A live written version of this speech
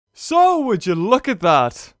So, would you look at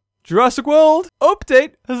that? Jurassic World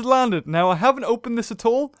update has landed. Now, I haven't opened this at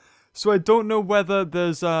all, so I don't know whether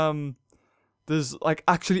there's like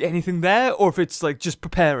actually anything there or if it's like just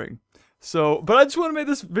preparing. So, but I just want to make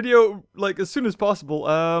this video like as soon as possible.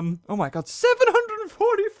 Oh my god,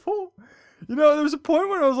 744. You know, there was a point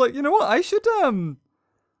where I was like, you know what? I should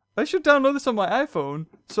download this on my iPhone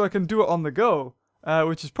so I can do it on the go,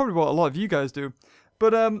 which is probably what a lot of you guys do.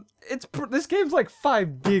 But this game's like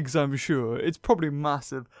 5 gigs, I'm sure. It's probably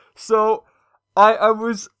massive. So I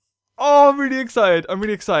was really excited. I'm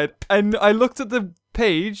really excited. And I looked at the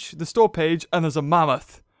page, the store page, and there's a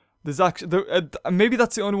mammoth. There's actually maybe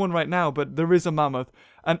that's the only one right now, but there is a mammoth.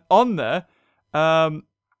 And on there,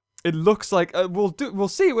 it looks like we'll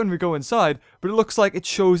see it when we go inside, but it looks like it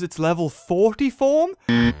shows its level 40 form.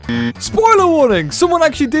 Spoiler warning! Someone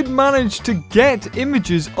actually did manage to get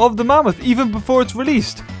images of the mammoth even before it's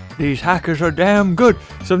released. These hackers are damn good.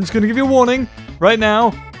 So I'm just gonna give you a warning right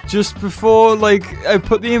now, just before like I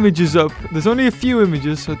put the images up. There's only a few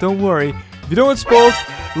images, so don't worry. If you don't want spoiled,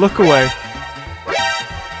 look away.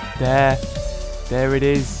 There it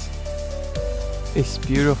is. It's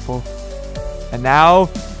beautiful. And now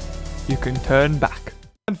you can turn back.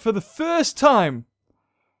 And for the first time,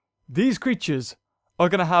 these creatures are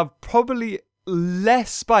going to have probably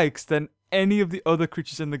less spikes than any of the other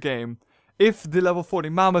creatures in the game, if the level 40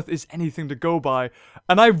 mammoth is anything to go by.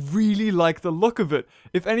 And I really like the look of it.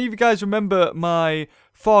 If any of you guys remember my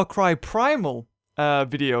Far Cry Primal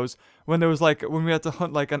videos, when there was like, when we had to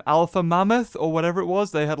hunt like an alpha mammoth or whatever it was,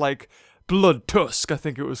 they had like blood tusk, I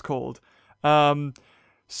think it was called.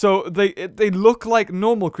 So they look like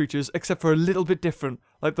normal creatures, except for a little bit different.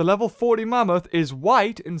 Like the level 40 mammoth is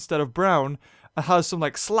white instead of brown. It has some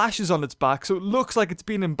like slashes on its back, so it looks like it's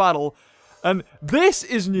been in battle. And this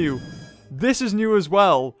is new. This is new as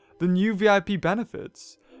well. The new VIP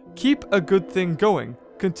benefits. Keep a good thing going.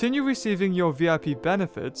 Continue receiving your VIP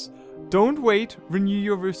benefits. Don't wait. Renew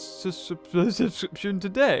your subscription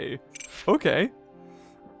today. Okay.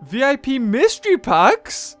 VIP mystery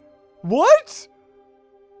packs? What?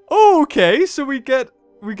 Oh, okay, so we get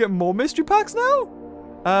more mystery packs now?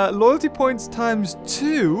 Loyalty points times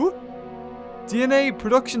 2. DNA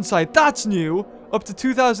production site, that's new. Up to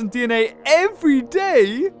 2,000 DNA every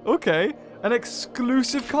day. Okay, and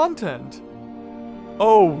exclusive content.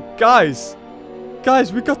 Oh, guys,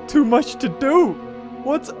 we got too much to do.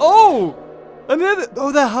 And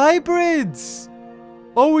they're hybrids.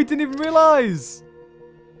 Oh, we didn't even realize.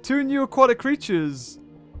 2 new aquatic creatures.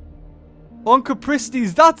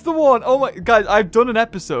 Oncapristi's, that's the one! Oh my, guys, I've done an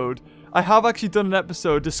episode. I have actually done an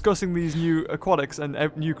episode discussing these new aquatics and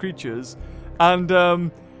new creatures. And,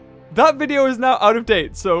 that video is now out of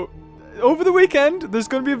date. So, over the weekend, there's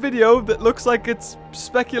going to be a video that looks like it's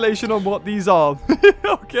speculation on what these are.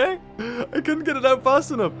 Okay? I couldn't get it out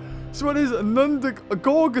fast enough. So, what is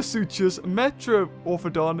Nundagorgasuchus,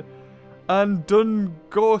 Metroorphodon, and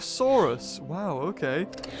Dungosaurus? Wow, okay.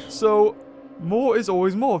 So, more is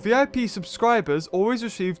always more. VIP subscribers always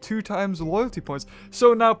receive 2 times loyalty points.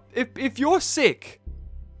 So now, if you're sick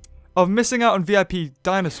of missing out on VIP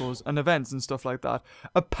dinosaurs and events and stuff like that,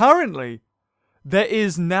 apparently there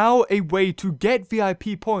is now a way to get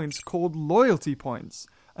VIP points called loyalty points.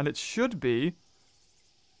 And it should be...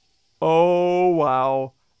 Oh,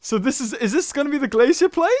 wow. So is this going to be the glacier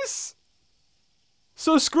place?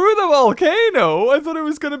 So screw the volcano. I thought it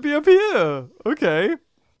was going to be up here. Okay.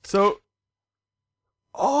 So...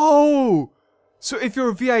 Oh! So if you're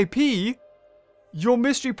a VIP, your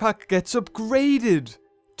mystery pack gets upgraded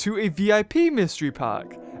to a VIP mystery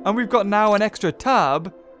pack. And we've got now an extra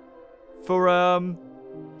tab for, Oh,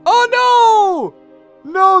 no!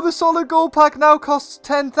 No, the solid gold pack now costs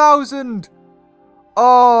 10,000.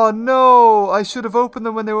 Oh, no. I should have opened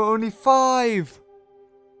them when they were only 5.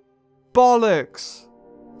 Bollocks.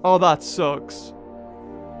 Oh, that sucks.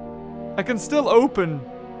 I can still open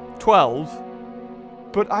 12.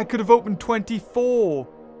 But I could have opened 24.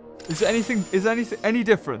 Is there any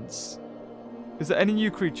difference? Is there any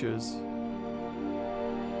new creatures?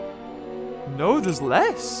 No, there's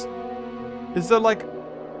less. Is there like...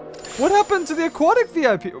 What happened to the aquatic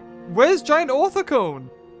VIP? Where's Giant Orthocone?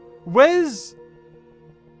 Where's...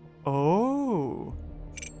 Oh.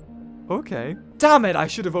 Okay. Damn it, I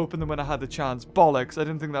should have opened them when I had the chance. Bollocks, I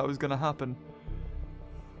didn't think that was going to happen.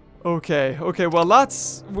 Okay, well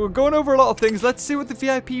we're going over a lot of things. Let's see what the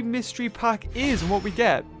VIP mystery pack is and what we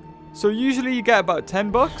get. So usually you get about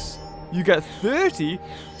 10 bucks. You get 30,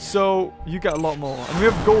 so you get a lot more. And we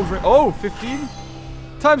have gold ring. Oh, 15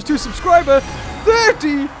 times 2 subscriber.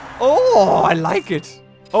 30! Oh, I like it.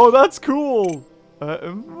 Oh, that's cool.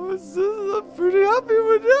 I'm pretty happy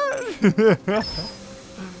with that.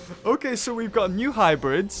 Okay, so we've got new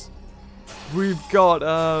hybrids. We've got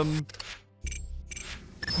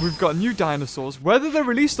new dinosaurs. Whether they're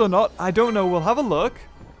released or not, I don't know. We'll have a look.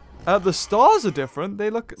 The stars are different. They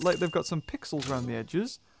look like they've got some pixels around the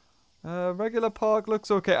edges. Regular park looks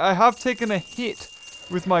okay. I have taken a hit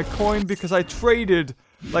with my coin because I traded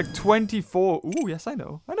like 24. Ooh, yes, I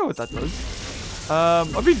know. I know what that does.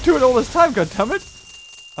 I've been doing it all this time, goddammit.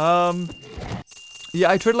 Yeah,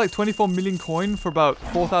 I traded like 24 million coin for about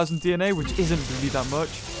 4,000 DNA, which isn't really that much.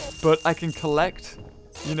 But I can collect,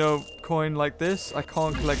 you know, coin like this. I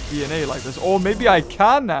can't collect DNA like this. Or maybe I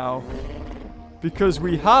can now. Because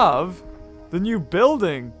we have the new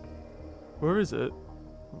building. Where is it?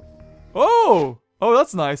 Oh! Oh,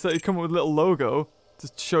 that's nice that you come up with a little logo to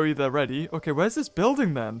show you they're ready. Okay, where's this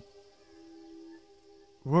building then?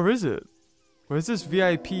 Where is it? Where's this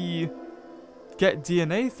VIP get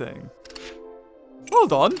DNA thing?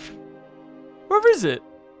 Hold on. Where is it?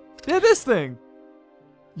 Yeah, this thing.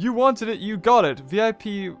 You wanted it, you got it.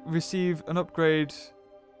 VIP receive an upgrade.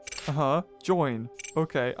 Join.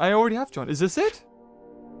 Okay, I already have joined. Is this it?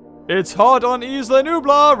 It's hot on Isla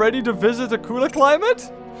Nublar, ready to visit a cooler climate?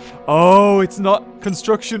 Oh, it's not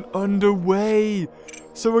construction underway.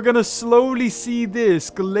 So we're gonna slowly see this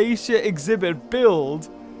glacier exhibit build,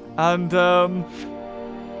 and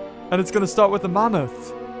it's gonna start with the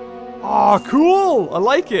Mammoth. Oh, cool! I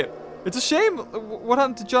like it. It's a shame. What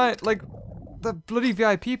happened to giant, like, the bloody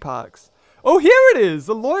VIP packs? Oh, here it is!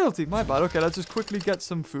 The loyalty. My bad. Okay, let's just quickly get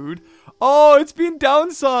some food. Oh, it's been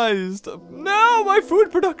downsized. No, my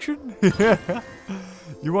food production.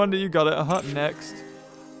 You want it, you got it. Next.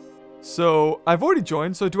 So, I've already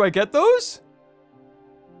joined, so do I get those?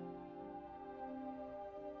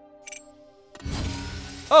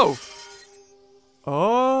 Oh.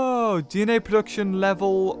 Oh, DNA production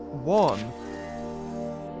level 1.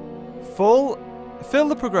 Fill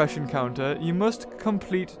the progression counter. You must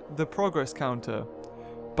complete the progress counter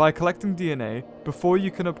by collecting DNA before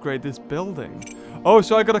you can upgrade this building. Oh,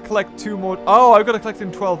 so I gotta collect 2 more. Oh, I've gotta collect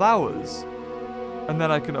in 12 hours. And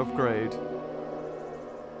then I can upgrade.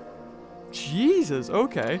 Jesus,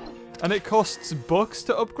 okay. And it costs bucks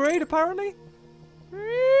to upgrade, apparently?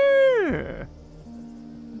 Yeah.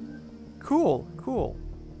 Cool, cool.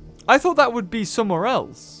 I thought that would be somewhere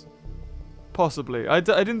else. Possibly. I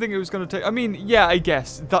didn't think it was going to take... I mean, yeah, I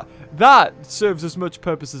guess. That serves as much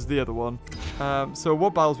purpose as the other one. So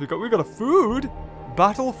what battles we got? We got a food.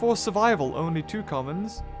 Battle for survival. Only 2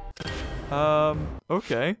 commons.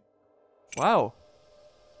 Okay. Wow.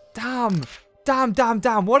 Damn.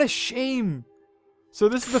 Damn. What a shame. So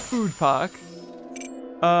this is the food pack.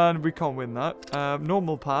 And we can't win that.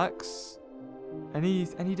 Normal packs.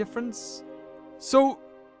 Any difference? So,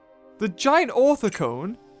 the giant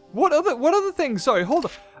orthocone. What other things? Sorry, hold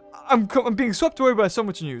on. I'm being swept away by so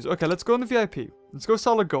much news. Okay, let's go on the VIP. Let's go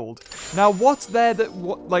solid gold. Now, what's there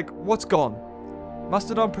what's gone?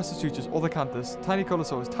 Mastodon, Prestosuchus, Orthocanthus, Tiny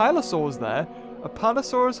Colosaurus, Tylosaurus there,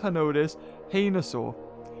 Apatosaurus, Hanodus, Haenosaur.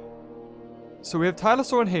 So we have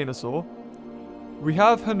Tylosaur and Haenosaur. We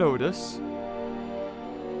have Hanodus.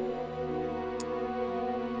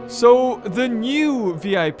 So, the new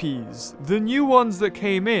VIPs, the new ones that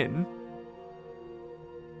came in,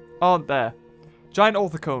 aren't there. Giant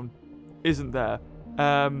Orthocone isn't there.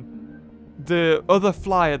 The other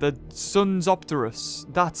flyer, the Sunzopterus,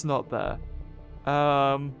 that's not there.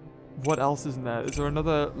 What else isn't there? Is there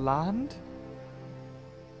another land?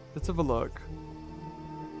 Let's have a look.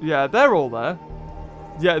 Yeah, they're all there.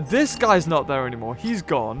 Yeah, this guy's not there anymore. He's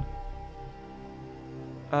gone.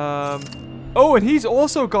 Oh, and he's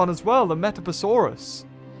also gone as well, the Metaposaurus.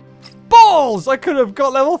 Balls! I could have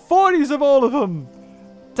got level 40s of all of them.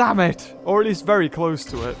 Damn it. Or at least very close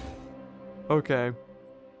to it. Okay.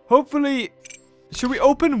 Hopefully... Should we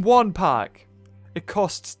open 1 pack? It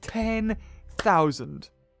costs 10,000.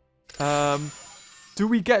 Do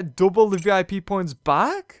we get double the VIP points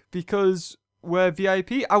back? Because we're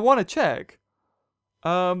VIP? I want to check.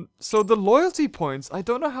 So the loyalty points, I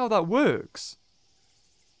don't know how that works.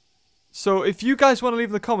 So if you guys want to leave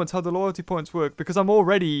in the comments how the loyalty points work, because I'm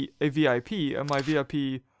already a VIP, and my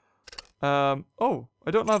VIP... oh,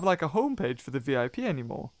 I don't have like a homepage for the VIP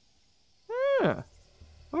anymore. Yeah.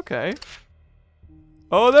 Okay.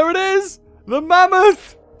 Oh, there it is! The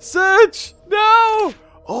Mammoth! Search! No!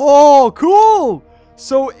 Oh, cool!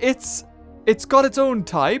 So it's got its own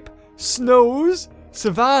type. Snows,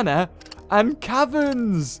 savanna, and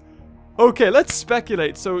caverns. Okay, let's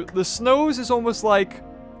speculate. So the snows is almost like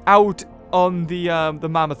out on the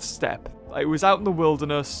Mammoth steppe. It was out in the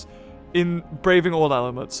wilderness, in braving all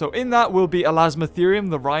elements. So in that will be Elasmotherium,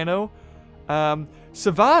 the rhino.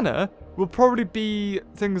 Savannah will probably be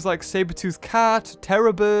things like saber-toothed cat,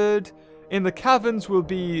 terror bird. In the caverns will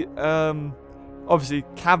be, obviously,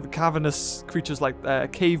 cavernous creatures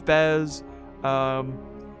like cave bears. Trying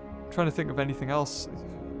to think of anything else.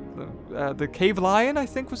 The cave lion, I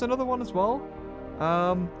think, was another one as well.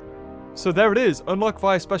 So there it is. Unlock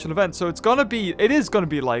via special event. So it is gonna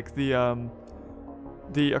be like the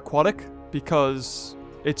aquatic, because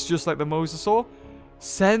it's just like the mosasaur.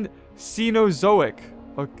 Cenozoic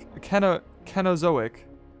or Cenozoic.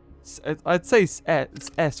 I'd say it's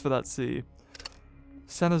S for that C.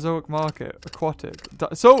 Cenozoic market, aquatic.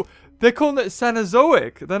 So they're calling it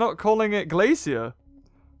Cenozoic. They're not calling it glacier.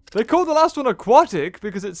 They called the last one aquatic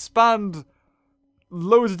because it spanned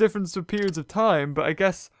loads of different periods of time. But I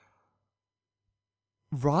guess,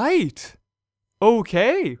 right?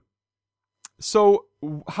 Okay. So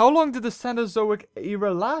how long did the Cenozoic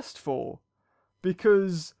era last for?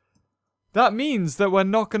 Because that means that we're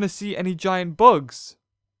not going to see any giant bugs.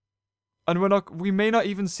 And we may not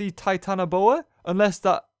even see Titanoboa unless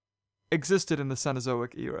that existed in the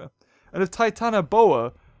Cenozoic era. And if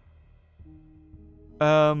Titanoboa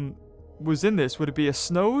was in this, would it be a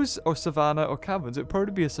snows or savanna or caverns? It would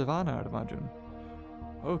probably be a savanna, I'd imagine.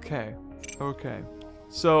 Okay. Okay.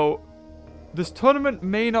 So this tournament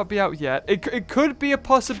may not be out yet. It could be a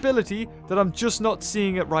possibility that I'm just not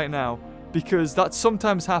seeing it right now, because that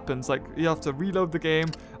sometimes happens. Like, you have to reload the game.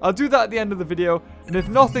 I'll do that at the end of the video. And if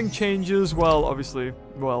nothing changes, well, obviously,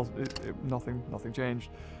 well, nothing changed.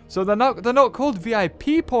 So they're not called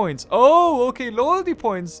VIP points. Oh, okay, loyalty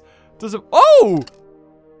points. Oh!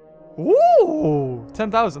 Ooh!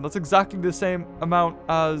 10,000. That's exactly the same amount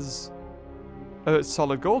as a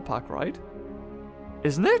solid gold pack, right?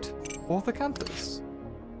 Isn't it? Orthocanthus.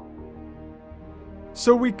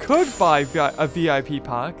 So we could buy a VIP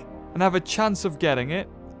pack and have a chance of getting it.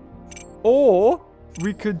 Or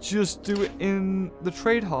we could just do it in the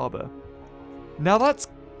trade harbor. Now that's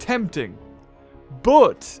tempting.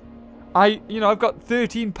 But I've got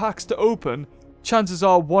 13 packs to open. Chances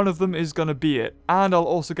are one of them is going to be it. And I'll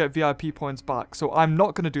also get VIP points back. So I'm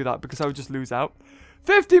not going to do that because I would just lose out.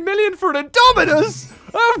 50 million for an Indominus!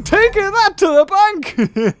 I'm taking that to the bank!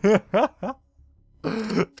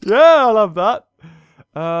 Yeah, I love that.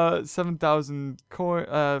 7,000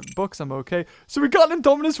 bucks, I'm okay. So we got an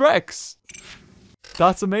Indominus Rex.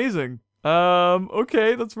 That's amazing.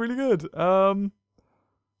 Okay, that's really good.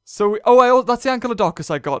 So that's the Ankylodocus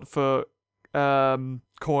I got for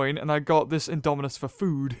coin, and I got this Indominus for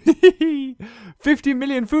food. 50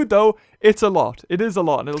 million food though, it's a lot. It is a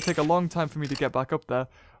lot, and it'll take a long time for me to get back up there.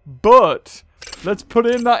 But let's put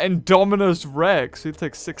in that Indominus Rex. It'll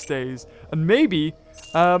take 6 days, and maybe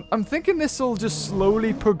I'm thinking this will just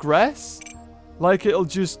slowly progress. Like, it'll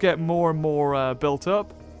just get more and more built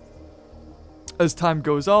up as time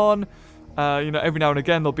goes on. Every now and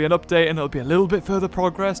again there'll be an update and there'll be a little bit further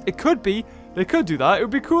progress. It could be. They could do that. It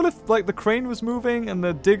would be cool if, like, the crane was moving and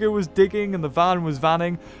the digger was digging and the van was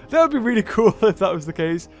vanning. That would be really cool if that was the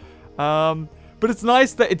case. But it's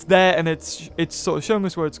nice that it's there and it's sort of showing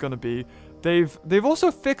us where it's going to be. They've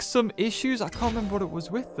also fixed some issues. I can't remember what it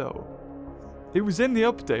was with, though. It was in the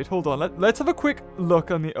update. Hold on. Let's have a quick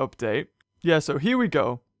look on the update. Yeah, so here we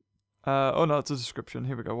go. Oh, no, it's a description.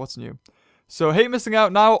 Here we go. What's new? So, hate missing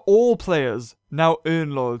out. Now all players now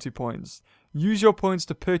earn loyalty points. Use your points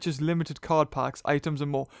to purchase limited card packs, items,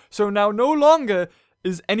 and more. So now no longer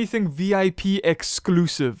is anything VIP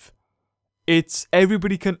exclusive. It's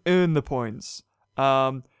everybody can earn the points.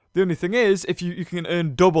 The only thing is, if you can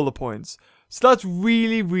earn double the points. So that's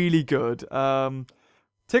really, really good.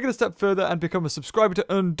 Take it a step further and become a subscriber to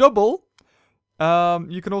earn double.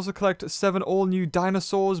 You can also collect 7 all-new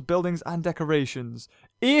dinosaurs, buildings, and decorations.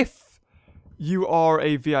 If you are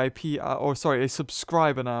a VIP, a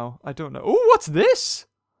subscriber now. I don't know. Oh, what's this?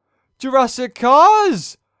 Jurassic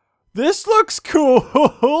cars! This looks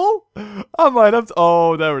cool! I might have to...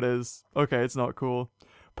 Oh, there it is. Okay, it's not cool.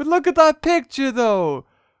 But look at that picture, though!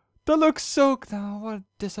 That looks so... Oh, what a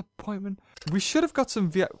disappointment. We should have got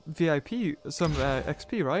some VIP, some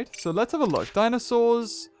XP, right? So let's have a look.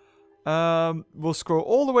 Dinosaurs... we'll scroll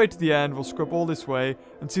all the way to the end. We'll scrub all this way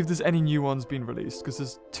and see if there's any new ones being released. Because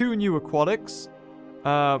there's 2 new aquatics.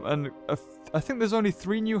 And I think there's only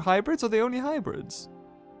 3 new hybrids. Are they only hybrids?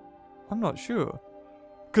 I'm not sure.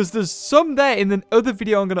 Because there's some there in the other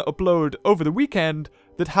video I'm going to upload over the weekend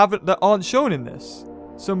that aren't shown in this.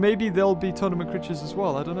 So maybe they'll be tournament creatures as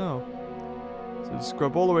well. I don't know. So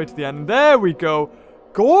scrub all the way to the end. And there we go.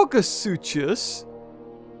 Gorgosuchus.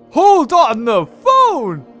 Hold on the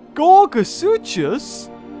phone! Gorgosuchus?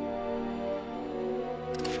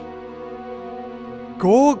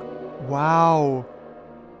 Wow.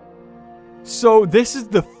 So this is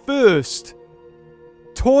the first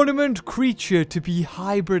tournament creature to be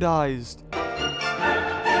hybridized.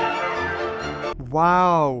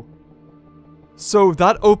 Wow. So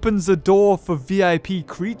that opens the door for VIP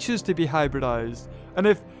creatures to be hybridized. And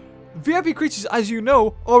if VIP creatures, as you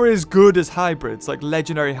know, are as good as hybrids, like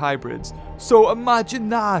legendary hybrids. So imagine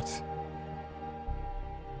that.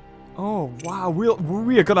 Oh, wow. We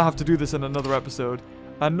are going to have to do this in another episode.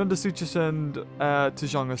 And Nundasuchus and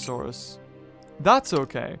Tajongosaurus. That's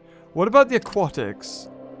okay. What about the aquatics?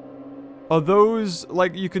 Are those,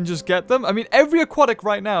 like, you can just get them? I mean, every aquatic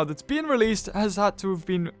right now that's being released has had to have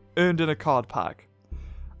been earned in a card pack.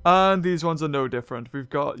 And these ones are no different. We've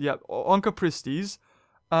got, yeah, Oncopristes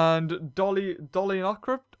and Dolly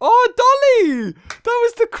Oh, Dolly! That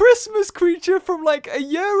was the Christmas creature from, like, a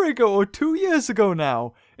year ago or 2 years ago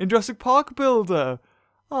now in Jurassic Park Builder.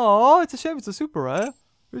 Oh, it's a shame it's a super rare.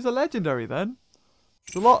 It was a legendary then.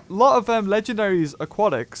 So a lot of legendaries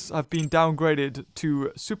aquatics have been downgraded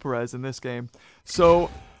to super rares in this game. So,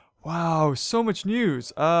 wow, so much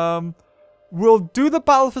news. We'll do the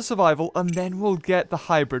battle for survival and then we'll get the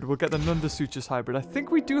hybrid. We'll get the Nundasuchus hybrid. I think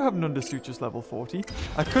we do have Nundasuchus level 40.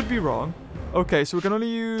 I could be wrong. Okay, so we can only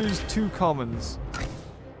use 2 commons.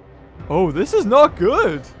 Oh, this is not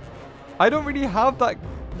good. I don't really have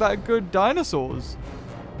that good dinosaurs.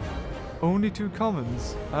 Only 2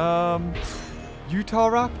 commons.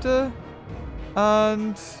 Utahraptor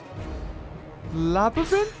and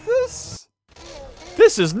Labyrinthus?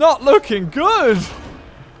 This is not looking good!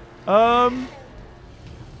 I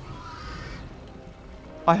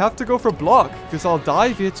have to go for block, because I'll die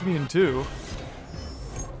if he hits me in 2.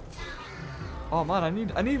 Oh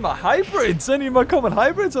man, I need my hybrids! I need my common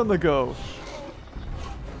hybrids on the go!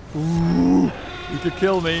 Ooh, he could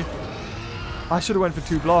kill me. I should have went for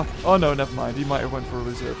 2 block. Oh no, never mind. He might have went for a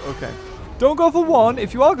reserve. Okay. Don't go for 1.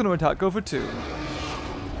 If you are going to attack, go for 2.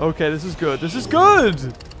 Okay, this is good. This is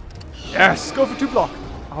good! Yes! Go for 2 block.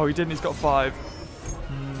 Oh, he didn't. He's got 5.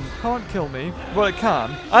 Can't kill me. Well, it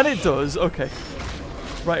can. And it does. Okay.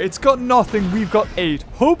 Right, it's got nothing. We've got 8.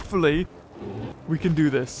 Hopefully, we can do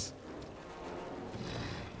this.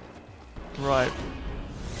 Right.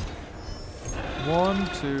 1,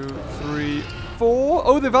 2, 3, 4.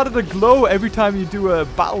 Oh, they've added a glow every time you do a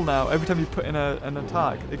battle now. Every time you put in an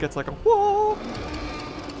attack. It gets like a whoa.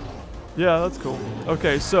 Yeah, that's cool.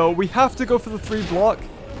 Okay, so we have to go for the 3 block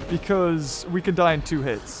because we can die in 2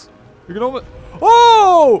 hits. We can almost...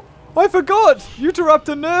 Oh! I forgot!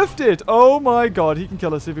 Utahraptor nerfed it! Oh my god, he can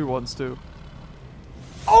kill us if he wants to.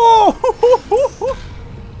 Oh!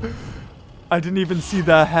 I didn't even see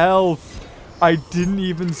the health. I didn't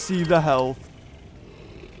even see the health.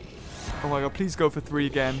 Oh my god, please go for 3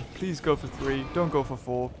 again. Please go for 3. Don't go for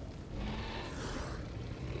 4.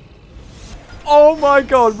 Oh my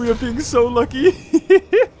god, we are being so lucky.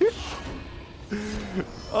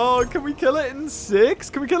 Oh, can we kill it in 6?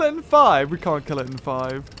 Can we kill it in 5? We can't kill it in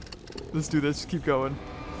 5. Let's do this. Keep going.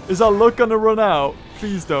 Is our luck gonna run out?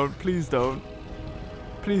 Please don't. Please don't.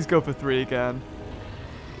 Please go for 3 again.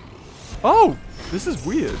 Oh! This is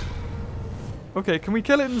weird. Okay, can we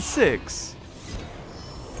kill it in 6?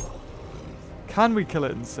 Can we kill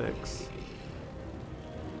it in 6?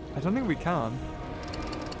 I don't think we can.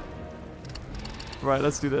 Right,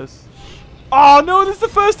 let's do this. Oh no, this is the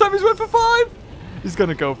first time he's went for 5! He's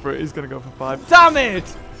gonna go for it. He's gonna go for 5. Damn it!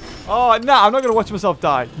 Oh, nah, I'm not gonna watch myself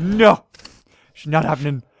die. No! It's not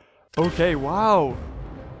happening. Okay, wow.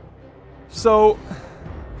 So...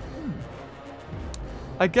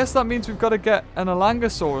 I guess that means we've got to get an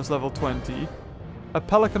Alangosaurus level 20. A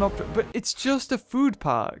Pelicanopter... But it's just a food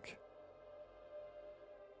pack.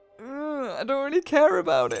 I don't really care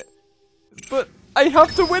about it. But I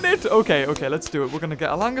have to win it. Okay, okay, let's do it. We're going to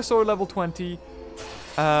get Alangosaur level 20.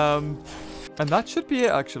 And that should be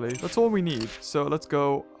it, actually. That's all we need. So let's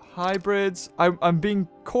go hybrids. I'm being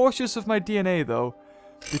cautious of my DNA, though.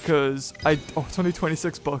 Because oh, it's only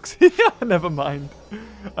 26 bucks. Yeah, never mind.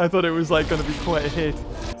 I thought it was like going to be quite a hit.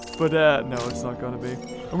 But no, it's not going to be.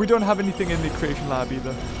 And we don't have anything in the creation lab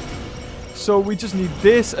either. So we just need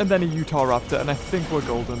this and then a Utahraptor. And I think we're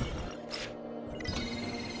golden.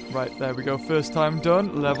 Right, there we go. First time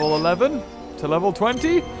done. Level 11 to level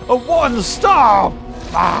 20. A 1-star!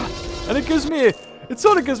 Ah! And it gives me... It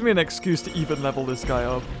sort of gives me an excuse to even level this guy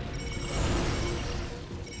up.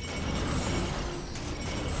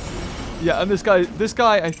 Yeah, and this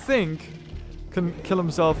guy, I think, can kill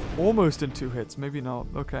himself almost in 2 hits. Maybe not.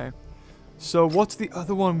 Okay. So what's the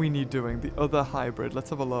other one we need doing? The other hybrid. Let's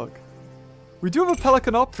have a look. We do have a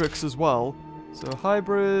Pelicanoptrix as well. So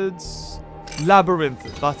hybrids...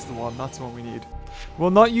 Labyrinth. That's the one. That's the one we need.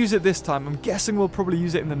 We'll not use it this time. I'm guessing we'll probably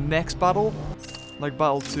use it in the next battle. Like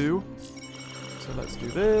battle 2. So let's do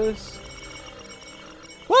this.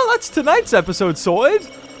 Well, that's tonight's episode sorted.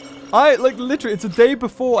 Like, literally, it's a day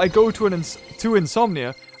before I go to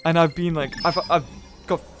Insomnia. And I've been, like, I've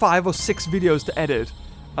got 5 or 6 videos to edit.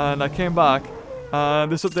 And I came back.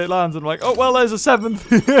 And this update lands. And I'm like, oh, well, there's a 7th.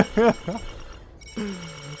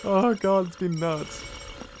 Oh, God, it's been nuts.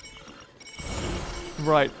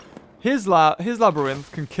 Right. His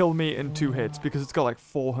labyrinth can kill me in 2 hits because it's got like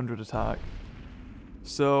 400 attack.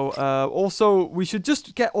 So, also, we should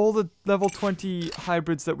just get all the level 20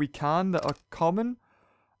 hybrids that we can that are common.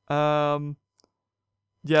 Yeah,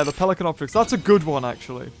 the Pelicanopteryx. That's a good one,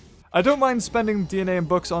 actually. I don't mind spending DNA and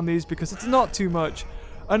bucks on these because it's not too much.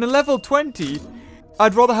 And a level 20,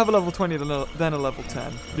 I'd rather have a level 20 than a level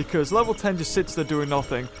 10. Because level 10 just sits there doing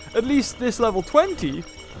nothing. At least this level 20,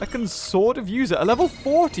 I can sort of use it. A level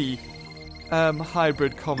 40...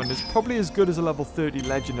 hybrid common is probably as good as a level 30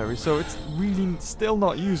 legendary, so it's really still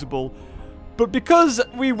not usable. But because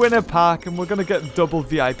we win a pack and we're going to get double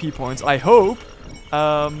VIP points, I hope,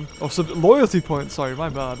 or some loyalty points, sorry, my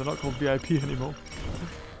bad, they're not called VIP anymore.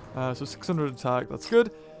 So 600 attack, that's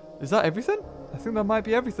good. Is that everything? I think that might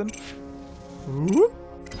be everything. Ooh.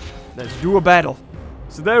 Let's do a battle.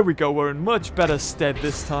 So there we go, we're in much better stead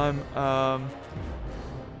this time.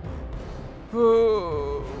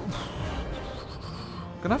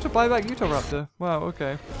 Gonna have to buy back Utahraptor. Wow,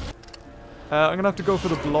 okay. I'm gonna have to go for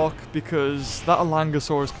the block because that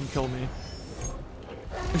Alangosaurus can kill me.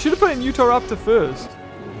 I should have put in Utahraptor first.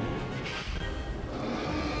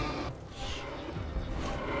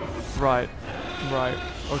 Right. Right.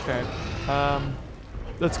 Okay.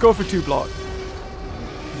 Let's go for 2 block.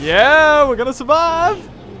 Yeah, we're gonna survive!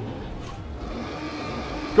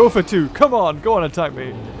 Go for 2. Come on, go on, attack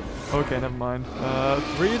me. Okay, never mind.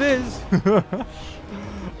 3 it is.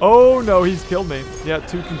 Oh no, he's killed me. Yeah,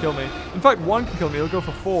 2 can kill me. In fact, 1 can kill me. He'll go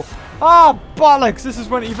for 4. Ah, bollocks! This is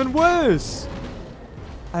when even worse.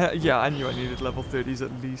 Yeah, I knew I needed level 30s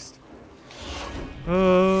at least.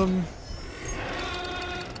 I'm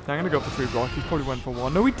gonna go for 3 block. He probably went for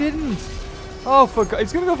 1. No, he didn't. Oh, for God,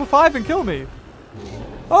 he's gonna go for 5 and kill me.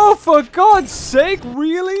 Oh, for God's sake,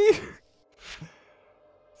 really?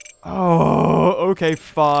 Oh, okay,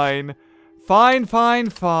 fine.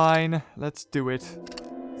 Fine. Let's do it.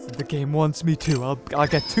 The game wants me to. I'll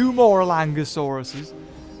get 2 more Alangosauruses.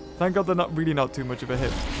 Thank God they're not too much of a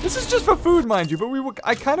hit. This is just for food, mind you, but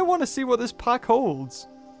I kind of want to see what this pack holds.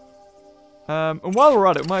 And while we're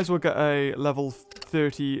at it, might as well get a level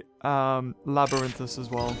 30 Labyrinthus as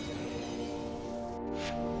well.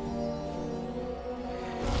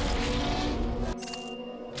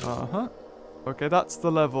 Uh-huh. Okay, that's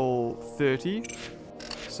the level 30.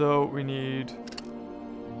 So we need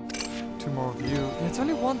 2 more of you. Yeah, it's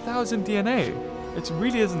only 1,000 DNA. It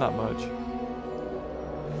really isn't that much.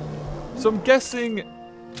 So I'm guessing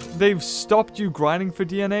they've stopped you grinding for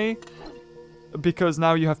DNA because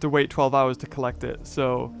now you have to wait 12 hours to collect it.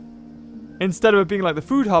 So instead of it being like the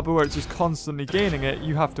food harbor where it's just constantly gaining it,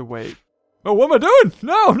 you have to wait. Oh, what am I doing?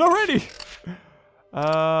 No, not ready.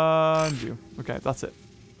 And you. Okay, that's it.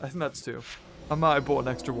 I think that's 2. I might have bought an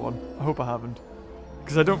extra 1. I hope I haven't.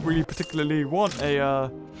 Because I don't really particularly want a,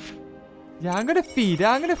 Yeah, I'm gonna feed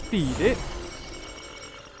it.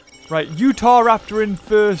 Right, Utahraptor in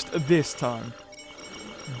first this time.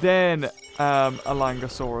 Then,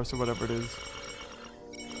 Alangosaurus or whatever it is.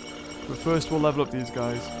 But first we'll level up these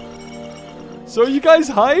guys. So, you guys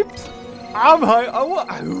hyped? I'm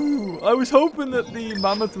hyped. I was hoping that the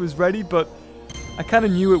Mammoth was ready, but I kind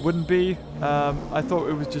of knew it wouldn't be. I thought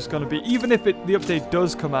it was just going to be... Even if the update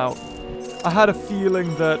does come out, I had a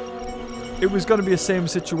feeling that it was going to be the same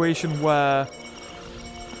situation where...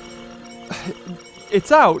 It's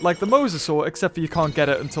out, like the Mosasaur, except for you can't get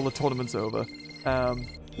it until the tournament's over.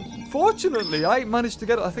 Fortunately, I managed to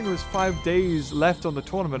get it. I think it was 5 days left on the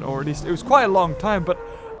tournament, or at least it was quite a long time, but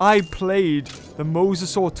I played the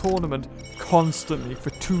Mosasaur tournament constantly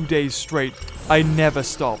for 2 days straight. I never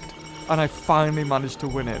stopped, and I finally managed to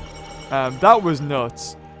win it. That was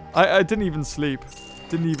nuts. I didn't even sleep.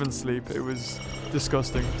 It was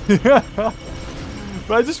disgusting. But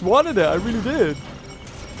I just wanted it. I really did.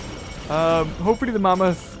 Hopefully the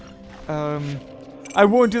Mammoth... I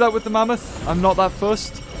won't do that with the Mammoth. I'm not that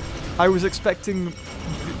fussed. I was expecting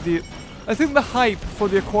the I think the hype for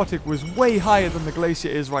the aquatic was way higher than the glacier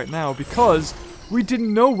is right now because we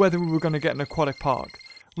didn't know whether we were going to get an aquatic park.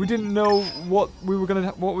 We didn't know what was going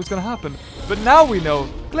to happen. But now we know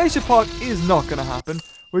Glacier Park is not going to happen.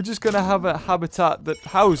 We're just going to have a habitat that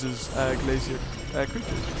houses glacier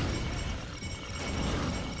creatures.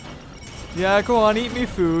 Yeah, go on, eat me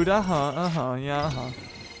food. Yeah.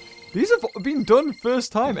 These have been done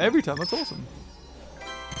first time, every time. That's awesome.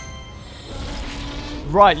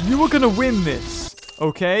 Right, you were going to win this,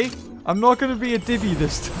 okay? I'm not going to be a divvy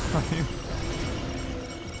this time.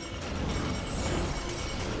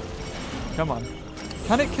 Come on.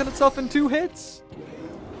 Can it kill itself in 2 hits?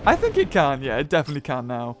 I think it can. Yeah, it definitely can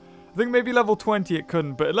now. I think maybe level 20 it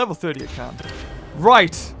couldn't, but at level 30 it can.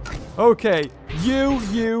 Right. Okay.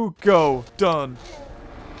 You, go. Done.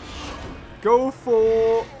 Go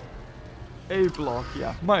for a block.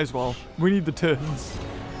 Yeah, might as well. We need the turns.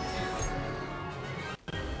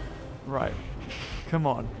 Right. Come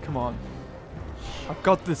on. I've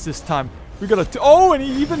got this time. We got to... Oh, and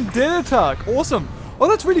he even did attack. Awesome. Oh,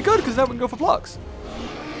 that's really good, because now we can go for blocks.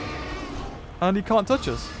 And he can't touch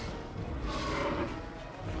us.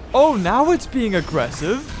 Oh, now it's being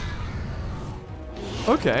aggressive.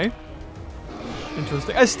 Okay.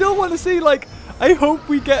 Interesting. I still want to see, like... I hope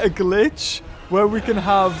we get a glitch where we can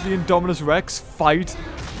have the Indominus Rex fight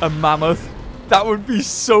a mammoth. That would be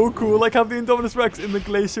so cool. Like, have the Indominus Rex in the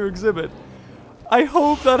Glacier exhibit. I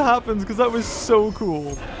hope that happens, because that was so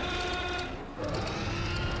cool.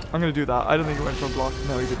 I'm going to do that. I don't think he went for a block.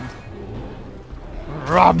 No, he didn't.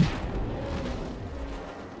 Rum!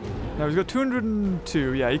 Now, he's got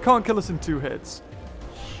 202. Yeah, he can't kill us in 2 hits.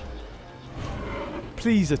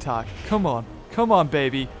 Please attack. Come on. Come on,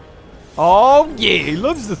 baby. Oh, yeah. He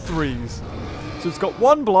loves the 3s. So it's got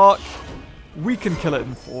 1 block. We can kill it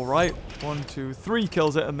in 4, right? 1, 2, 3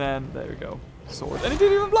 kills it, and then there we go. Sword. And it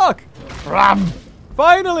didn't even block. Ram!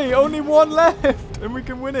 Finally! Only 1 left, and we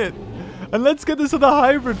can win it. And let's get this other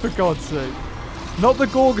hybrid, for God's sake. Not the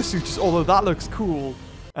Gorgosuchus, although that looks cool.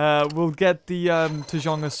 We'll get the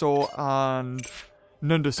Tajongasaur and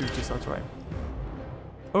Nundasuchus, that's right.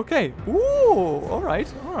 Okay. Ooh, alright.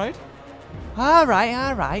 Alright.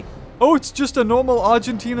 Oh, it's just a normal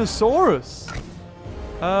Argentinosaurus.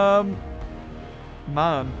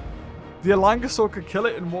 Man. The Alangasaur could kill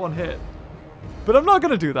it in 1 hit. But I'm not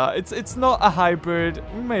going to do that. It's not a hybrid.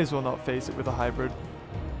 We may as well not face it with a hybrid.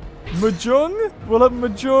 Mahjong? We'll have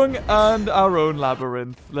Mahjong and our own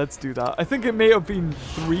Labyrinth. Let's do that. I think it may have been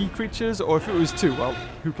 3 creatures, or if it was 2, well,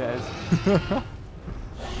 who cares?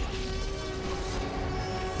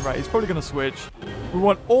 Right, he's probably going to switch. We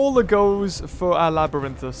want all the goes for our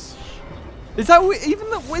Labyrinthus. Is that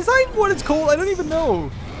is that what it's called? I don't even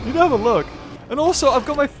know. Need to have a look. And also, I've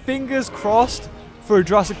got my fingers crossed for a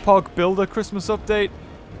Jurassic Park Builder Christmas update.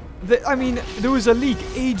 I mean, there was a leak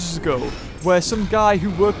ages ago where some guy who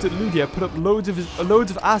worked at Ludia put up loads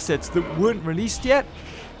of assets that weren't released yet.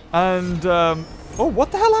 And, oh,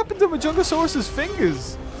 what the hell happened to Majungasaurus's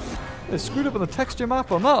fingers? They screwed up on the texture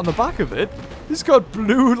map on that, on the back of it. It's got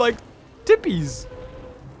blue, like, tippies.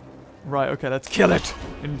 Right, okay, let's kill it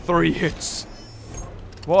in 3 hits.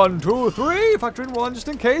 1, 2, 3, factor in 1 just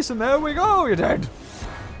in case, and there we go, you're dead.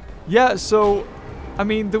 Yeah, so... I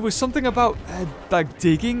mean, there was something about, like,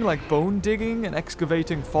 digging, like bone digging and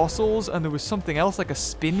excavating fossils, and there was something else, like a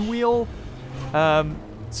spin wheel. And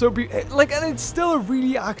it's still a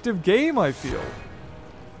really active game, I feel.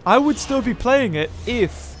 I would still be playing it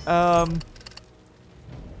if, I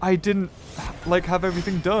didn't, like, have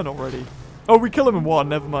everything done already. Oh, we kill him in 1,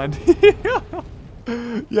 never mind.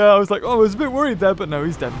 Yeah, I was like, oh, I was a bit worried there, but no,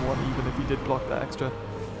 he's dead in 1, even if he did block that extra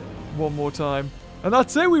 1 more time. And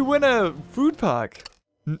that's it, we win a food pack.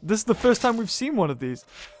 This is the first time we've seen one of these.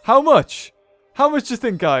 How much? How much do you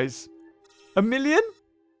think, guys? 1 million?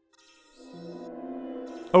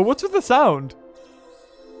 Oh, what's with the sound?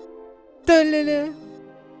 Okay,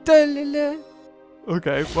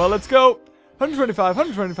 well, let's go. 125,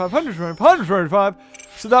 125, 125, 125.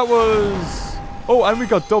 So that was... Oh, and we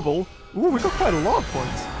got double. Ooh, we got quite a lot of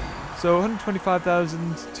points. So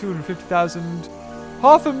 125,000, 250,000...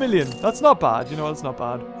 500,000. That's not bad. You know, that's not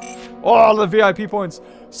bad. Oh, the VIP points.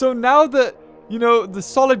 So now that, you know, the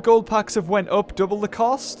solid gold packs have went up double the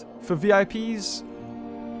cost for VIPs,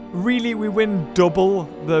 really we win double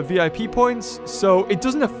the VIP points. So it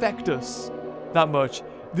doesn't affect us that much.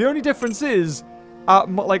 The only difference is,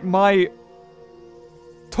 like, my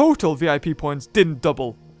total VIP points didn't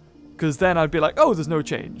double. Because then I'd be like, oh, there's no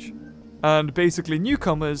change. And basically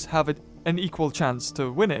newcomers have an equal chance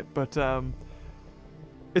to win it. But,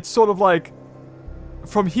 it's sort of like,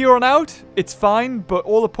 from here on out, it's fine, but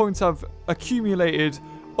all the points I've accumulated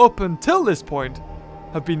up until this point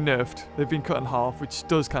have been nerfed. They've been cut in half, which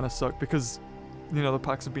does kind of suck because, you know, the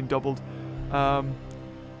packs have been doubled. I've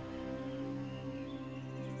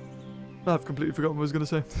completely forgotten what I was going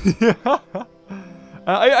to say.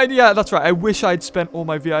 Yeah, that's right. I wish I'd spent all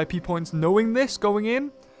my VIP points knowing this going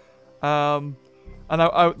in. And And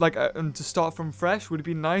and to start from fresh would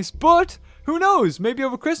be nice. But who knows? Maybe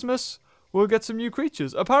over Christmas we'll get some new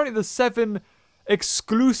creatures. Apparently there's 7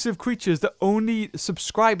 exclusive creatures that only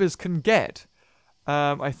subscribers can get.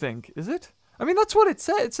 I think. Is it? I mean, that's what it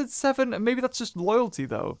said. It said 7. Maybe that's just loyalty,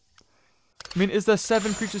 though. I mean, is there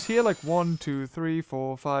 7 creatures here? Like 1, 2, 3,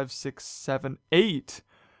 4, 5, 6, 7, 8.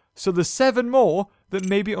 So there's 7 more that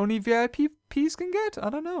maybe only VIPs can get? I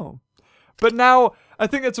don't know. But now, I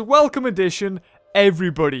think it's a welcome addition.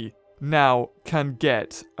 Everybody now can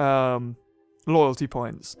get loyalty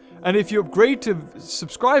points. And if you upgrade to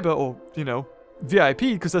subscriber or, you know, VIP,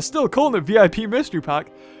 because they're still calling it VIP Mystery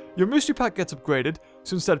Pack, your Mystery Pack gets upgraded.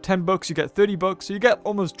 So instead of $10, you get $30. So you get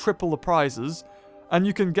almost triple the prizes. And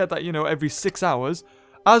you can get that, you know, every 6 hours.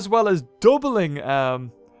 As well as doubling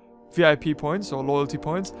VIP points or loyalty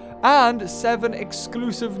points. And 7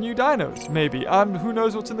 exclusive new dinos, maybe. And who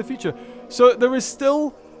knows what's in the future. So there is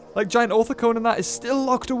still, like, Giant Orthocone and that is still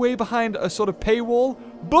locked away behind a sort of paywall.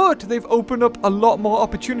 But they've opened up a lot more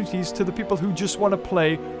opportunities to the people who just want to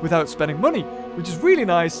play without spending money. Which is really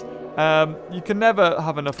nice. You can never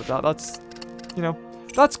have enough of that. That's, you know,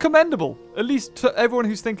 that's commendable. At least to everyone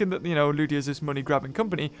who's thinking that, you know, Ludia is this money-grabbing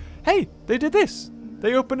company. Hey, they did this.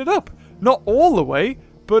 They opened it up. Not all the way,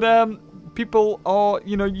 but people are,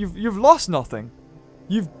 you know, you've lost nothing.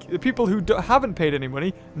 People who haven't paid any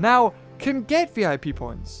money now can get VIP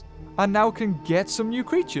points. And now can get some new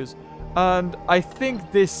creatures. And I think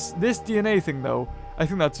this DNA thing, though, I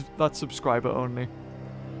think that's subscriber only.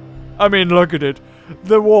 I mean, look at it.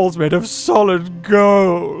 The wall's made of solid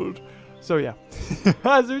gold. So yeah,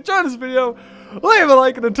 as you enjoyed this video, leave a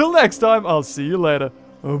like, and until next time, I'll see you later.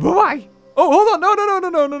 Bye-bye. Oh, hold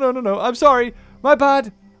on. No. I'm sorry. My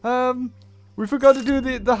bad. We forgot to do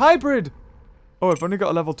the hybrid. Oh, I've only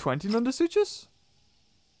got a level 20 Nundersuchus?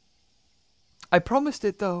 I promised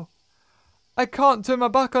it, though. I can't turn my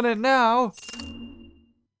back on it now.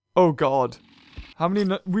 Oh, God. How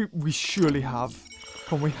many... We surely have.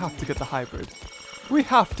 Come, we have to get the hybrid. We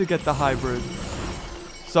have to get the hybrid.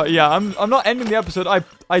 So yeah, I'm not ending the episode.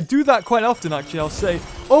 I do that quite often, actually. I'll say,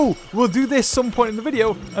 oh, we'll do this some point in the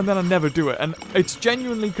video, and then I never do it. And it's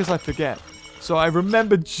genuinely because I forget. So I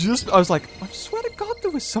remember I was like, I swear to God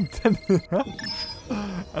there was something.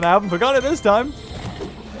 And I haven't forgotten it this time.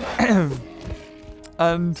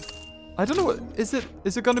 And I don't know what, is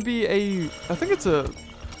it going to be I think it's a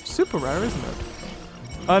super rare, isn't it?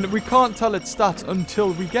 And we can't tell its stats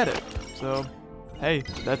until we get it. So, hey,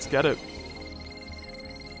 let's get it.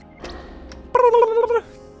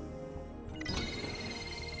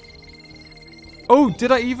 Oh,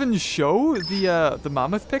 did I even show the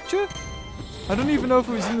Mammoth picture? I don't even know if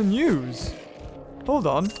it was in the news. Hold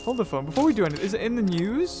on, hold the phone. Before we do anything, is it in the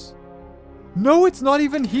news? No, it's not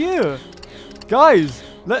even here. Guys,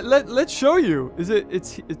 let's show you. Is it?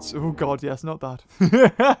 It's. Oh God, yes, not that.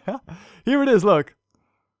 Here it is. Look.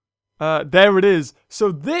 There it is.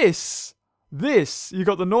 So this, you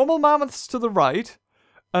got the normal mammoths to the right,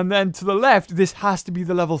 and then to the left, this has to be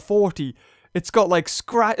the level 40. It's got like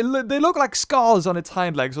they look like scars on its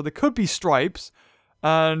hind legs, or they could be stripes.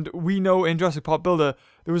 And we know in Jurassic Park Builder,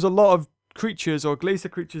 there was a lot of creatures or glacier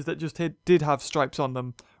creatures that just did have stripes on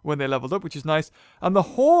them when they leveled up, which is nice. And the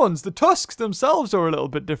horns, the tusks themselves are a little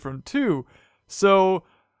bit different too. So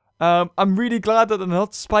I'm really glad that they're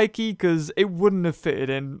not spiky, because it wouldn't have fitted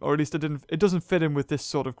in, or at least it doesn't fit in with this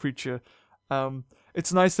sort of creature.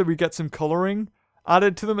 It's nice that we get some coloring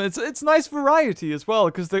added to them. It's nice variety as well,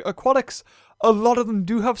 because the aquatics, a lot of them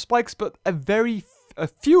do have spikes, but a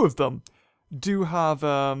few of them do have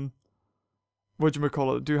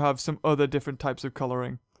do have some other different types of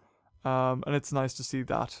coloring. And it's nice to see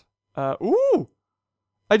that. Ooh!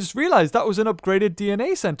 I just realized that was an upgraded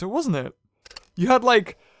DNA center, wasn't it? You had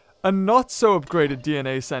like a not so upgraded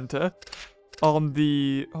DNA center on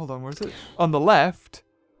the... Hold on, where is it? On the left.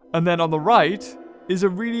 And then on the right is a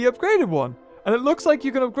really upgraded one. And it looks like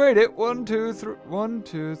you can upgrade it 1, 2,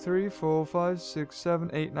 3, 4, 5, 6,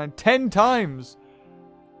 7, 8, 9, 10 times.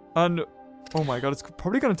 And oh my God, it's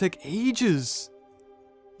probably going to take ages.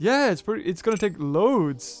 Yeah, it's going to take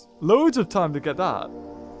loads of time to get that.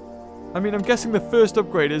 I mean, I'm guessing the first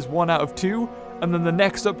upgrade is 1 out of 2, and then the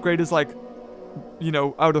next upgrade is like, you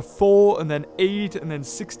know, out of 4, and then 8, and then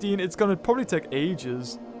 16. It's going to probably take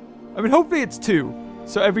ages. I mean, hopefully it's 2.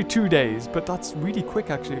 So every 2 days, but that's really quick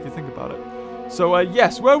actually if you think about it. So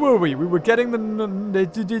yes, where were we? We were getting the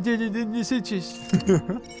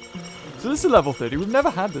So this is level 30. We've never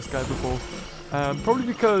had this guy before. Probably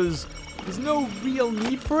because there's no real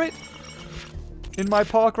need for it in my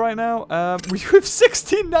park right now. We have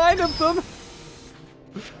 69 of them.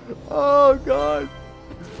 Oh God.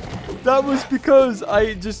 That was because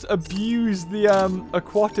I just abused the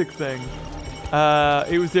aquatic thing.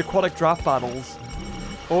 It was the aquatic draft battles.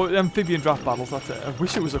 Or amphibian draft battles, that's it. I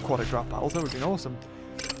wish it was aquatic draft battles, that would have been awesome.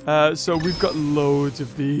 So we've got loads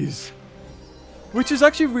of these. Which is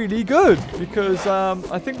actually really good, because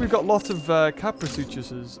I think we've got lots of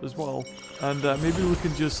Caprisuchuses as well. And maybe we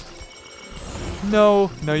can just... No,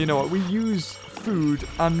 you know what? We use food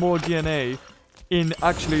and more DNA in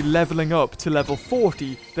actually leveling up to level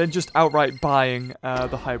 40 than just outright buying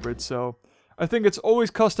the hybrid. So I think it's always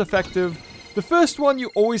cost effective. The first one,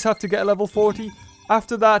 you always have to get a level 40.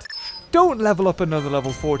 After that, don't level up another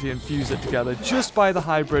level 40 and fuse it together. Just buy the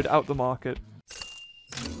hybrid out the market.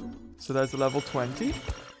 So there's the level 20.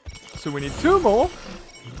 So we need 2 more.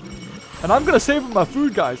 And I'm going to save up my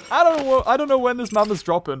food, guys. I don't know when this mammoth's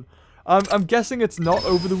dropping. I'm guessing it's not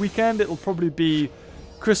over the weekend. It'll probably be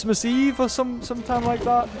Christmas Eve or sometime like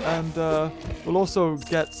that. And we'll also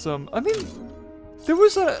get some... I mean, there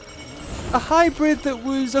was a hybrid that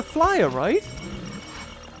was a flyer, right?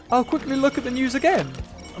 I'll quickly look at the news again.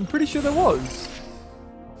 I'm pretty sure there was.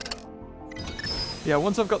 Yeah,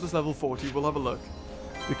 once I've got this level 40, we'll have a look.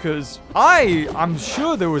 Because I'm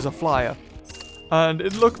sure there was a flyer. And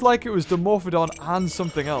it looked like it was Dimorphodon and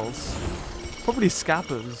something else. Probably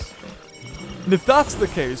Scappers. And if that's the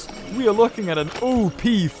case, we are looking at an OP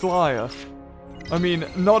flyer. I mean,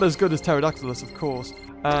 not as good as Pterodactylus, of course.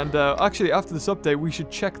 And actually, after this update, we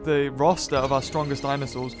should check the roster of our strongest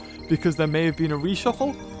dinosaurs. Because there may have been a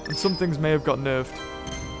reshuffle. And some things may have got nerfed.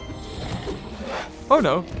 Oh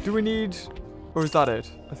no, do we need... Or is that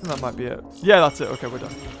it? I think that might be it. Yeah, that's it. Okay, we're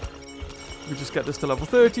done. We just get this to level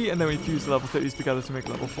 30, and then we fuse the level 30s together to make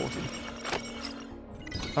level 40.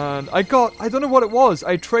 And I don't know what it was.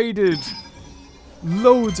 I traded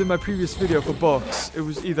loads in my previous video for bucks. It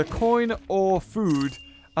was either coin or food,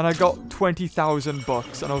 and I got 20,000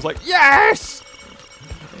 bucks. And I was like, yes!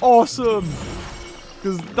 Awesome!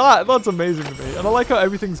 Because that's amazing to me. And I like how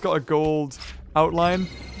everything's got a gold outline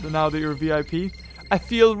now that you're a VIP. I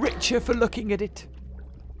feel richer for looking at it.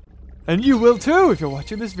 And you will too if you're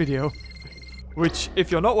watching this video. Which,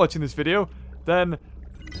 if you're not watching this video, then...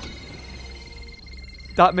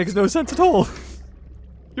 that makes no sense at all.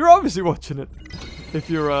 You're obviously watching it. If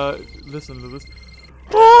you're listening to this.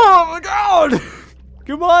 Oh my god!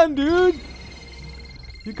 Come on, dude!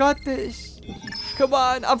 You got this. Come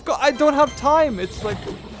on, I don't have time. It's like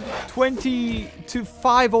 20 to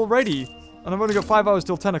 5 already. And I've only got 5 hours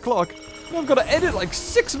till 10 o'clock. And I've got to edit like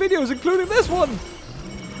 6 videos, including this one.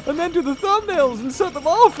 And then do the thumbnails and set them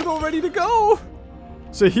off and all ready to go.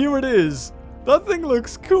 So here it is. That thing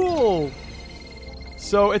looks cool.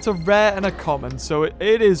 So it's a rare and a common. So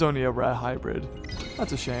it is only a rare hybrid.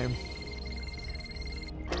 That's a shame.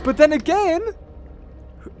 But then again...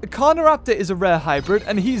 Carniraptor is a rare hybrid,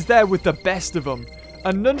 and he's there with the best of them.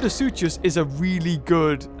 And Nundasuchus is a really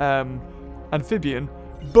good amphibian,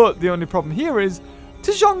 but the only problem here is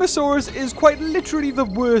Tajongosaurus is quite literally the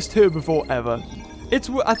worst herbivore ever.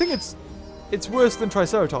 I think it's worse than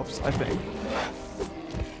Triceratops, I think.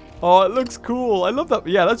 Oh, it looks cool. I love that.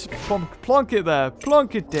 Yeah, let's plonk it there.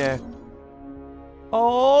 Plonk it there.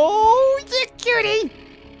 Oh, you cutie.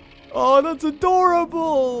 Oh, that's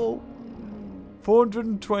adorable.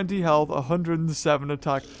 420 health, 107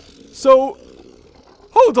 attack. So,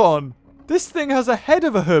 hold on. This thing has a head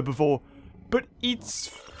of a herbivore, but eats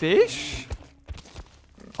fish?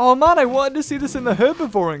 Oh man, I wanted to see this in the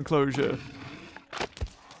herbivore enclosure.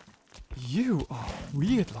 You are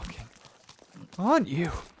weird looking, aren't you?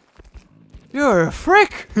 You're a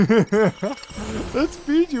frick! Let's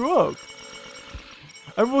feed you up.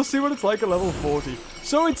 And we'll see what it's like at level 40.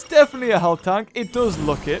 So it's definitely a health tank. It does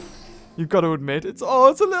look it. You've got to admit, it's a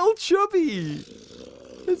little chubby.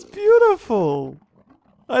 It's beautiful.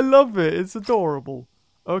 I love it. It's adorable.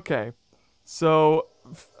 Okay. So,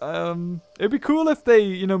 it'd be cool if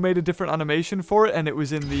they, made a different animation for it and it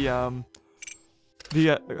was in the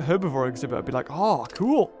herbivore exhibit. I'd be like, oh,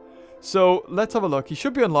 cool. So, let's have a look. He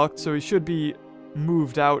should be unlocked, so he should be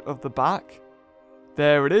moved out of the back.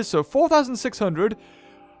 There it is. So, 4,600.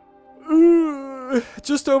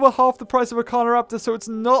 Just over half the price of a Carniraptor, so it's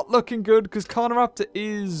not looking good because Carniraptor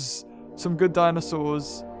is some good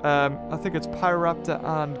dinosaurs. I think it's Pyroraptor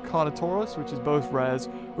and Carnotaurus, which is both rares,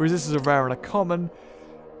 whereas this is a rare and a common.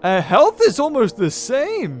 Health is almost the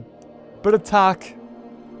same, but attack,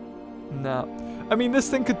 no. I mean, this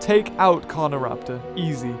thing could take out Carniraptor,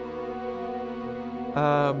 easy.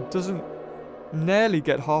 Doesn't nearly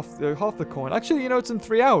get half the coin. Actually, it's in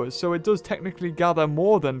 3 hours, so it does technically gather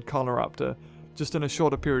more than Carniraptor, just in a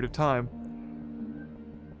shorter period of time.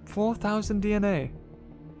 4,000 DNA.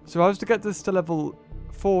 So I was to get this to level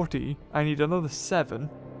 40. I need another 7.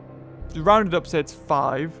 Rounded up, say it's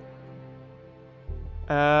 5.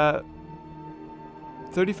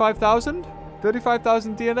 35,000?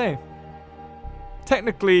 35,000 DNA.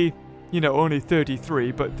 Technically, you know, only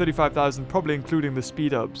 33, but 35,000 probably including the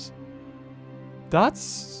speed ups.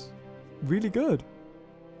 That's really good.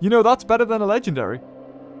 You know, that's better than a legendary.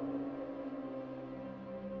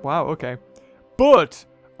 Wow, okay. But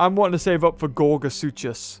I'm wanting to save up for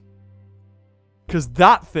Gorgosuchus. Because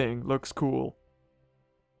that thing looks cool.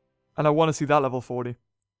 And I want to see that level 40.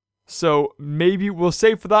 So maybe we'll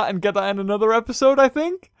save for that and get that in another episode, I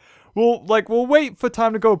think. We'll wait for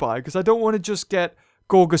time to go by. Because I don't want to just get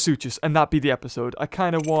Gorgosuchus and that be the episode. I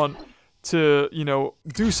kind of want to, you know,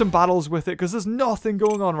 do some battles with it. Because there's nothing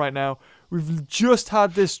going on right now. We've just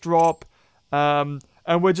had this drop. And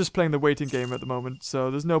we're just playing the waiting game at the moment.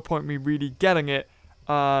 So there's no point in me really getting it.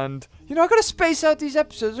 And, you know, I've got to space out these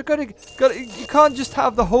episodes. You can't just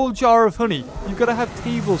have the whole jar of honey. You've got to have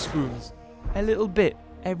tablespoons. A little bit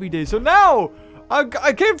every day. So now,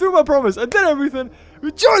 I came through my promise. I did everything.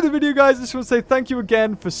 Enjoy the video, guys. I just want to say thank you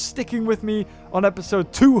again for sticking with me on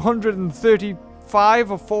episode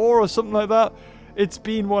 235 or 4 or something like that. It's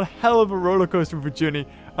been one hell of a roller coaster of a journey.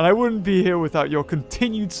 And I wouldn't be here without your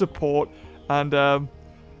continued support. And,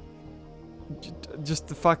 just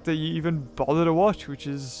the fact that you even bother to watch, which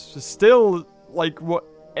is still like what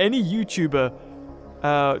any YouTuber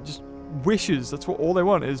just wishes. That's what all they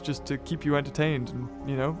want is, just to keep you entertained. And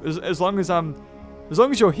you know, as long as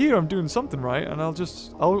you're here, I'm doing something right, and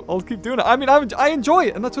I'll keep doing it. I mean, I enjoy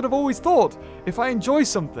it, and that's what I've always thought. If I enjoy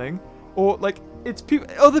something, or like it's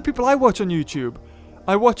other people I watch on YouTube,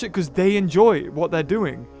 I watch it because they enjoy what they're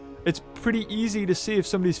doing. It's pretty easy to see if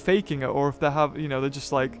somebody's faking it, or if they have, you know, they're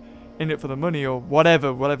just like in it for the money or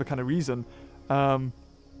whatever kind of reason. And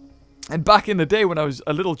back in the day when I was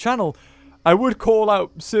a little channel, I would call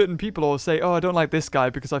out certain people or say, oh, I don't like this guy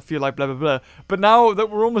because I feel like blah, blah, blah. But now that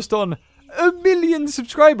we're almost on 1 million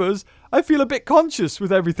subscribers, I feel a bit conscious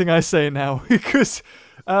with everything I say now. Because,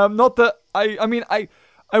 not that, I mean, I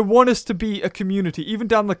want us to be a community. Even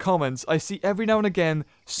down in the comments, I see every now and again,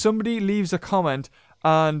 somebody leaves a comment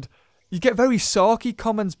and you get very sarky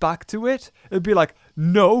comments back to it. It'd be like,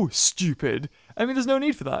 no, stupid. I mean, there's no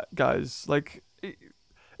need for that, guys. Like,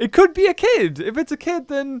 it could be a kid. If it's a kid,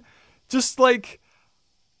 then just, like,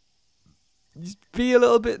 just be a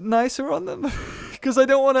little bit nicer on them. Because I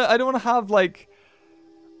don't want to have, like,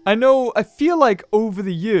 I feel like over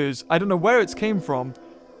the years, I don't know where it's came from,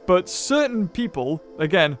 but certain people,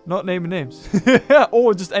 again, not naming names,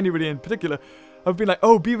 or just anybody in particular, have been like,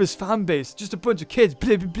 oh, Beaver's fan base, just a bunch of kids,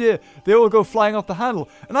 blah, blah, blah. They all go flying off the handle.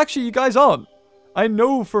 And actually, you guys aren't. I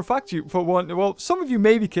know for a fact well, some of you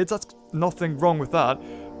may be kids, that's nothing wrong with that.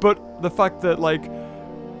 But the fact that, like,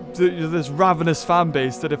 this ravenous fan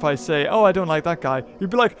base that if I say, oh, I don't like that guy, you'd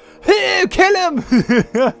be like, hey, kill him!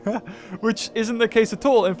 Which isn't the case at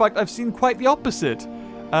all. In fact, I've seen quite the opposite.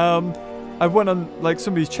 I went on, like,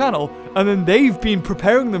 somebody's channel, and then they've been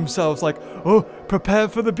preparing themselves, like, oh, prepare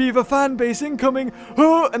for the Beaver fan base incoming,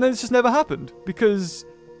 oh, and then it's just never happened, because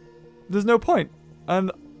there's no point.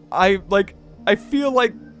 And I feel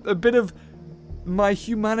like a bit of my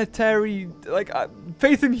humanitarian, like,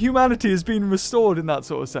 faith in humanity has been restored in that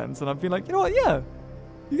sort of sense, and I've been like, you know what, yeah,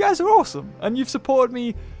 you guys are awesome, and you've supported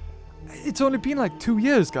me. It's only been, like, 2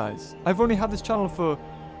 years, guys. I've only had this channel for,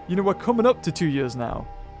 you know, we're coming up to 2 years now.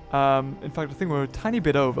 In fact, I think we're a tiny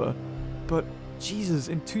bit over. But, Jesus,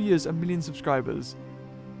 in 2 years, 1 million subscribers.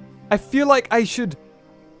 I feel like I should...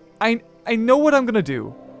 I know what I'm gonna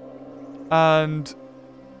do. And...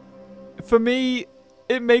 for me,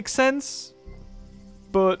 it makes sense.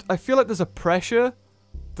 But I feel like there's a pressure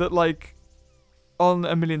that, like, on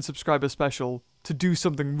 1 million subscriber special to do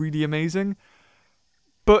something really amazing.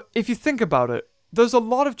 But if you think about it, there's a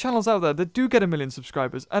lot of channels out there that do get 1 million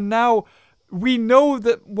subscribers. And now... we know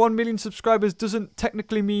that 1 million subscribers doesn't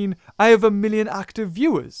technically mean I have 1 million active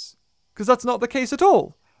viewers. Because that's not the case at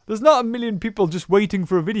all. There's not 1 million people just waiting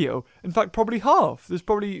for a video. In fact, probably half. There's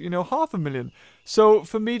probably, you know, 500,000. So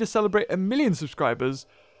for me to celebrate 1 million subscribers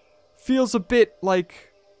feels a bit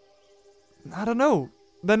like, I don't know.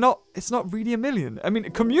 It's not really 1 million. I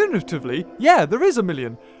mean, cumulatively, yeah, there is 1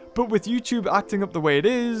 million. But with YouTube acting up the way it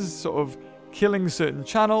is, sort of killing certain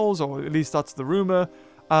channels, or at least that's the rumor,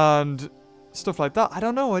 and... stuff like that. I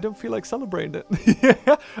don't know. I don't feel like celebrating it.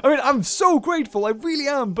 I mean, I'm so grateful. I really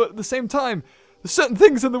am. But at the same time, there's certain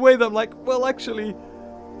things in the way that I'm like, well, actually,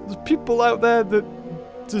 there's people out there that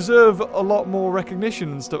deserve a lot more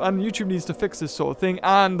recognition and stuff. And YouTube needs to fix this sort of thing.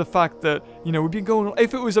 And the fact that, you know, we've been going...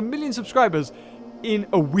 if it was 1 million subscribers in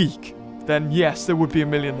a week, then yes, there would be 1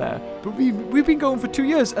 million there. But we've been going for 2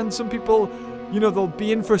 years, and some people, you know, they'll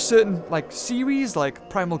be in for a certain, like, series, like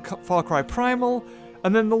Far Cry Primal,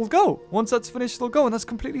 and then they'll go. Once that's finished, they'll go, and that's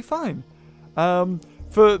completely fine.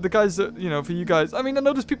 For the guys that, you know, for you guys, I mean, I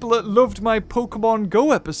noticed people that loved my Pokemon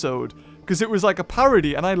Go episode, because it was like a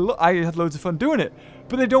parody, and I had loads of fun doing it.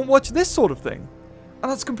 But they don't watch this sort of thing,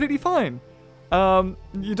 and that's completely fine.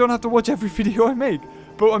 You don't have to watch every video I make,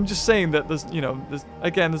 but I'm just saying that there's, you know,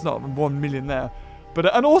 there's not 1 million there.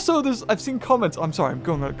 But, and also I've seen comments, I'm sorry, I'm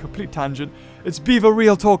going on a complete tangent. It's Beaver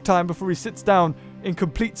Real Talk time before he sits down in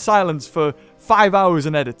complete silence for 5 hours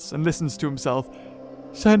and edits and listens to himself.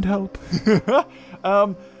 Send help.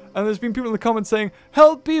 And there's been people in the comments saying,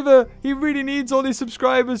 help Beaver, he really needs all these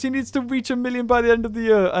subscribers, he needs to reach 1 million by the end of the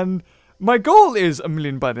year. And my goal is 1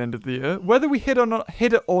 million by the end of the year. Whether we hit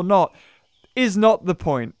it or not is not the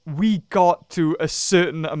point. We got to a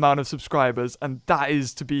certain amount of subscribers, and that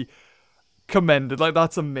is to be commended. Like,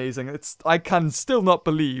 that's amazing. I can still not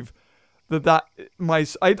believe that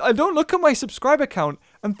I don't look at my subscriber count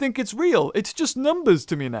and think it's real. It's just numbers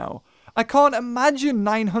to me now. I can't imagine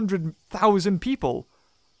 900,000 people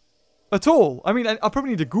at all. I mean, I'll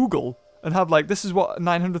probably need to Google and have, like, this is what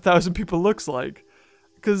 900,000 people looks like,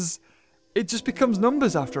 because it just becomes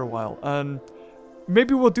numbers after a while. And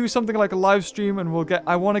maybe we'll do something like a live stream, and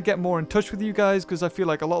I want to get more in touch with you guys, because I feel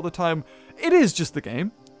like a lot of the time it is just the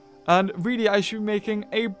game. And really, I should be making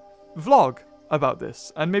a vlog about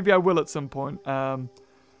this, and maybe I will at some point. Yeah,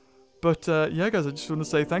 guys, I just want to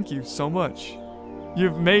say thank you so much.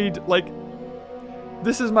 You've made, like,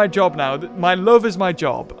 this is my job now. My love is my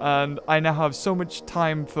job, and I now have so much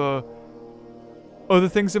time for other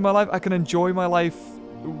things in my life. I can enjoy my life,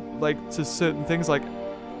 like, to certain things. Like,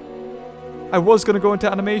 I was going to go into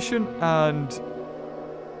animation, and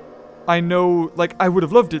I know, like, I would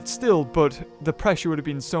have loved it still, but the pressure would have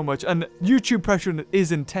been so much. And YouTube pressure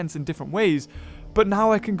is intense in different ways, but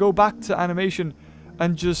now I can go back to animation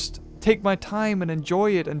and just take my time and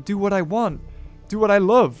enjoy it and do what I want. Do what I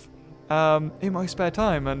love in my spare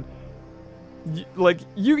time. And like,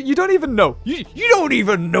 you don't even know. You don't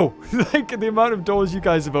even know like the amount of doors you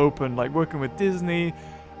guys have opened, like working with Disney,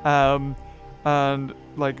 and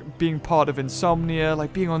like being part of Insomnia,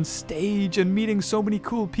 like being on stage and meeting so many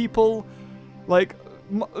cool people, like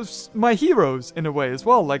my heroes in a way as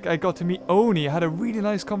well. Like, I got to meet Oni. I had a really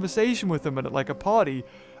nice conversation with him at like a party.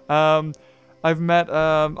 I met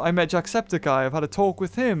Jacksepticeye. I've had a talk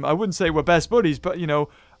with him. I wouldn't say we're best buddies, but you know,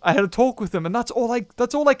 I had a talk with him, and that's all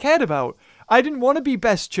I cared about. I didn't want to be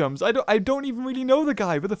best chums. I don't even really know the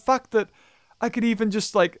guy, but the fact that I could even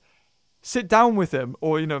just like sit down with him,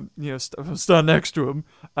 or you know, stand next to him,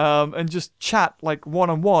 and just chat like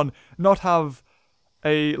one-on-one, not have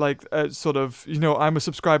a sort of, you know, I'm a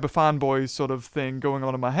subscriber fanboy sort of thing going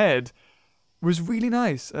on in my head, was really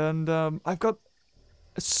nice. And I've got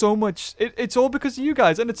so much, it's all because of you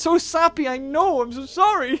guys, and it's so sappy, I know, I'm so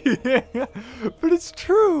sorry. But it's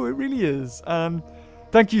true, it really is. And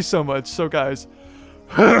thank you so much. So guys,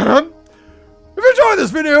 if you enjoyed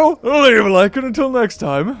this video, leave a like, and until next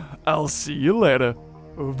time, I'll see you later.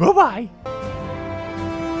 Bye bye.